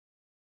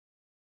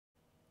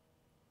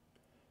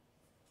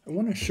I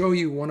want to show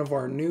you one of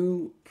our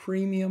new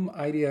premium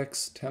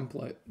IDX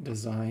template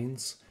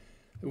designs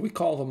that we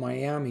call the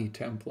Miami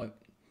template.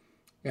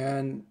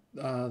 And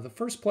the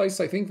first place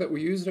I think that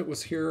we used it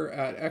was here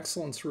at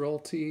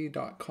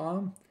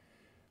excellencerealty.com.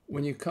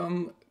 When you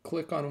come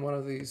click on one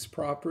of these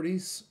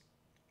properties,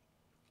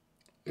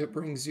 it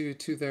brings you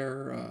to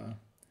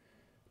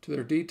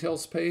their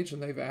details page, and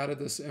they've added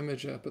this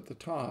image up at the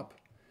top.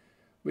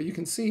 But you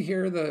can see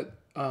here that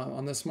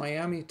on this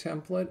Miami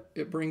template,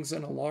 it brings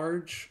in a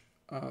large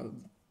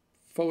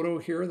photo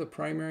here, the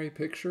primary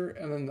picture,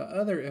 and then the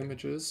other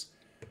images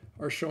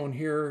are shown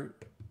here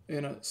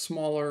in a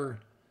smaller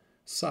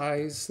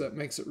size that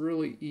makes it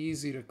really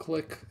easy to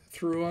click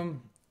through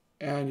them.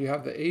 And you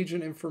have the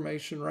agent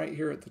information right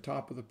here at the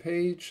top of the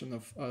page and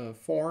the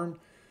form.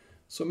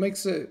 So it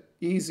makes it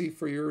easy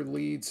for your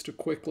leads to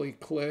quickly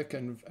click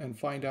and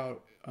find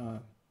out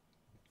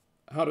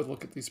how to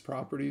look at these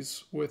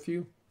properties with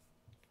you.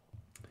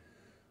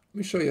 Let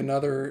me show you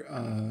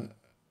another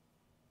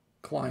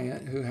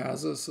client who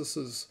has this. This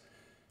is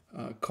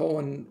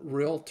Cohen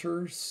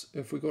Realtors.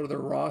 If we go to their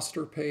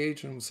roster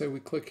page and say we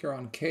click here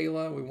on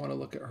Kayla, we want to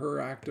look at her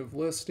active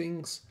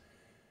listings.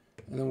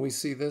 And then we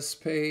see this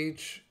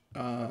page.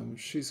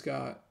 She's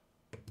got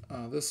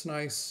this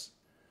nice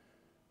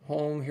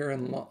home here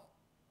in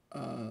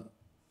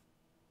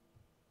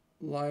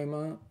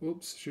Lima.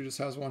 Oops, she just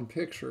has one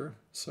picture,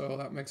 so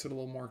that makes it a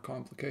little more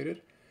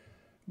complicated.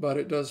 But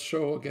it does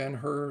show, again,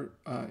 her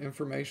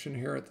information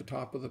here at the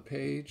top of the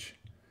page.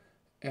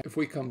 And if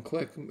we come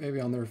click maybe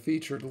on their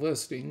featured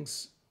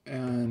listings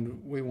and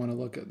we want to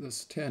look at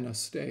this 10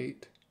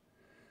 estate,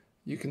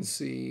 you can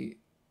see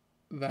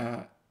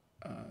that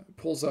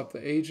pulls up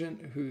the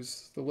agent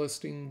who's the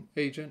listing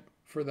agent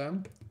for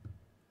them.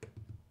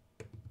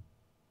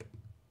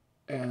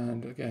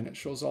 And again, it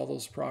shows all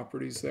those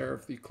properties there.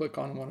 If you click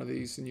on one of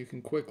these, and you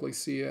can quickly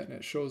see it, and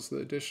it shows the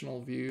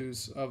additional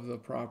views of the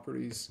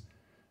properties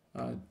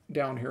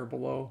down here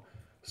below.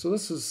 So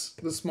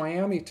this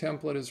Miami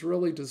template is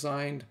really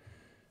designed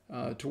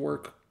to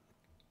work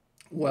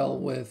well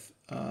with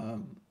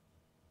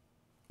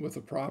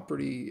the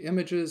property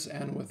images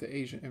and with the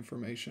agent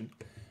information.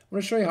 I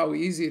want to show you how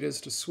easy it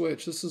is to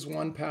switch. This is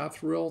One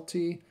Path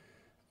Realty.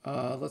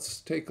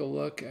 Let's take a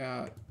look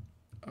at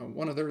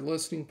one of their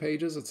listing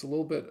pages. It's a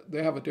little bit,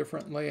 they have a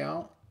different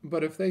layout,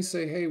 but if they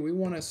say, hey, we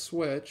want to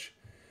switch,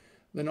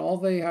 then all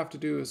they have to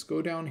do is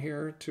go down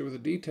here to the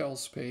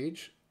details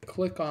page,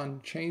 click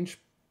on change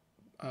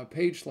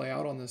page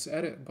layout on this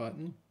edit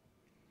button.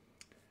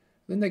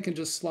 Then they can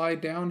just slide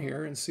down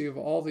here and see of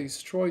all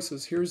these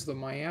choices, here's the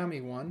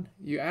Miami one.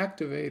 You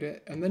activate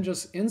it, and then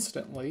just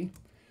instantly,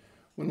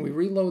 when we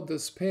reload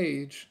this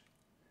page,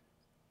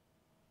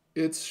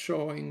 it's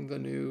showing the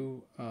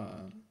new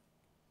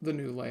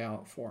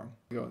layout for them.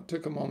 It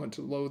took a moment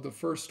to load the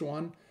first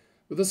one,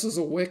 but this is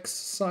a Wix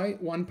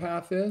site, One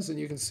Path is, and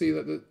you can see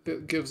that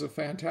it gives a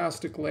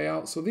fantastic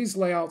layout. So these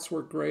layouts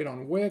work great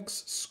on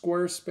Wix,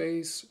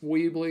 Squarespace,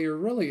 Weebly, or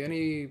really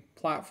any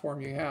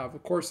platform you have.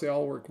 Of course, they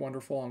all work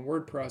wonderful on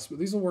WordPress, but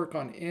these will work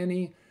on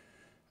any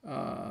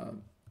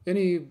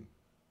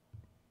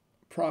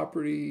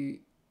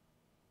property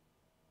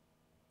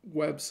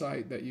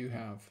website that you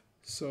have.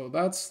 So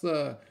that's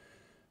the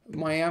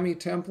Miami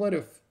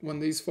template. When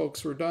these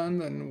folks were done,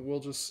 then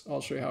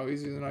I'll show you how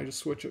easy. Then I just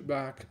switch it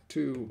back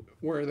to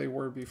where they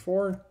were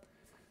before,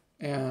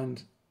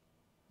 and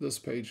this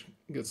page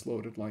gets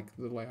loaded like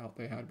the layout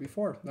they had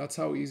before. That's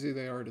how easy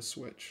they are to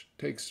switch.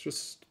 Takes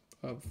just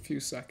a few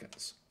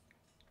seconds.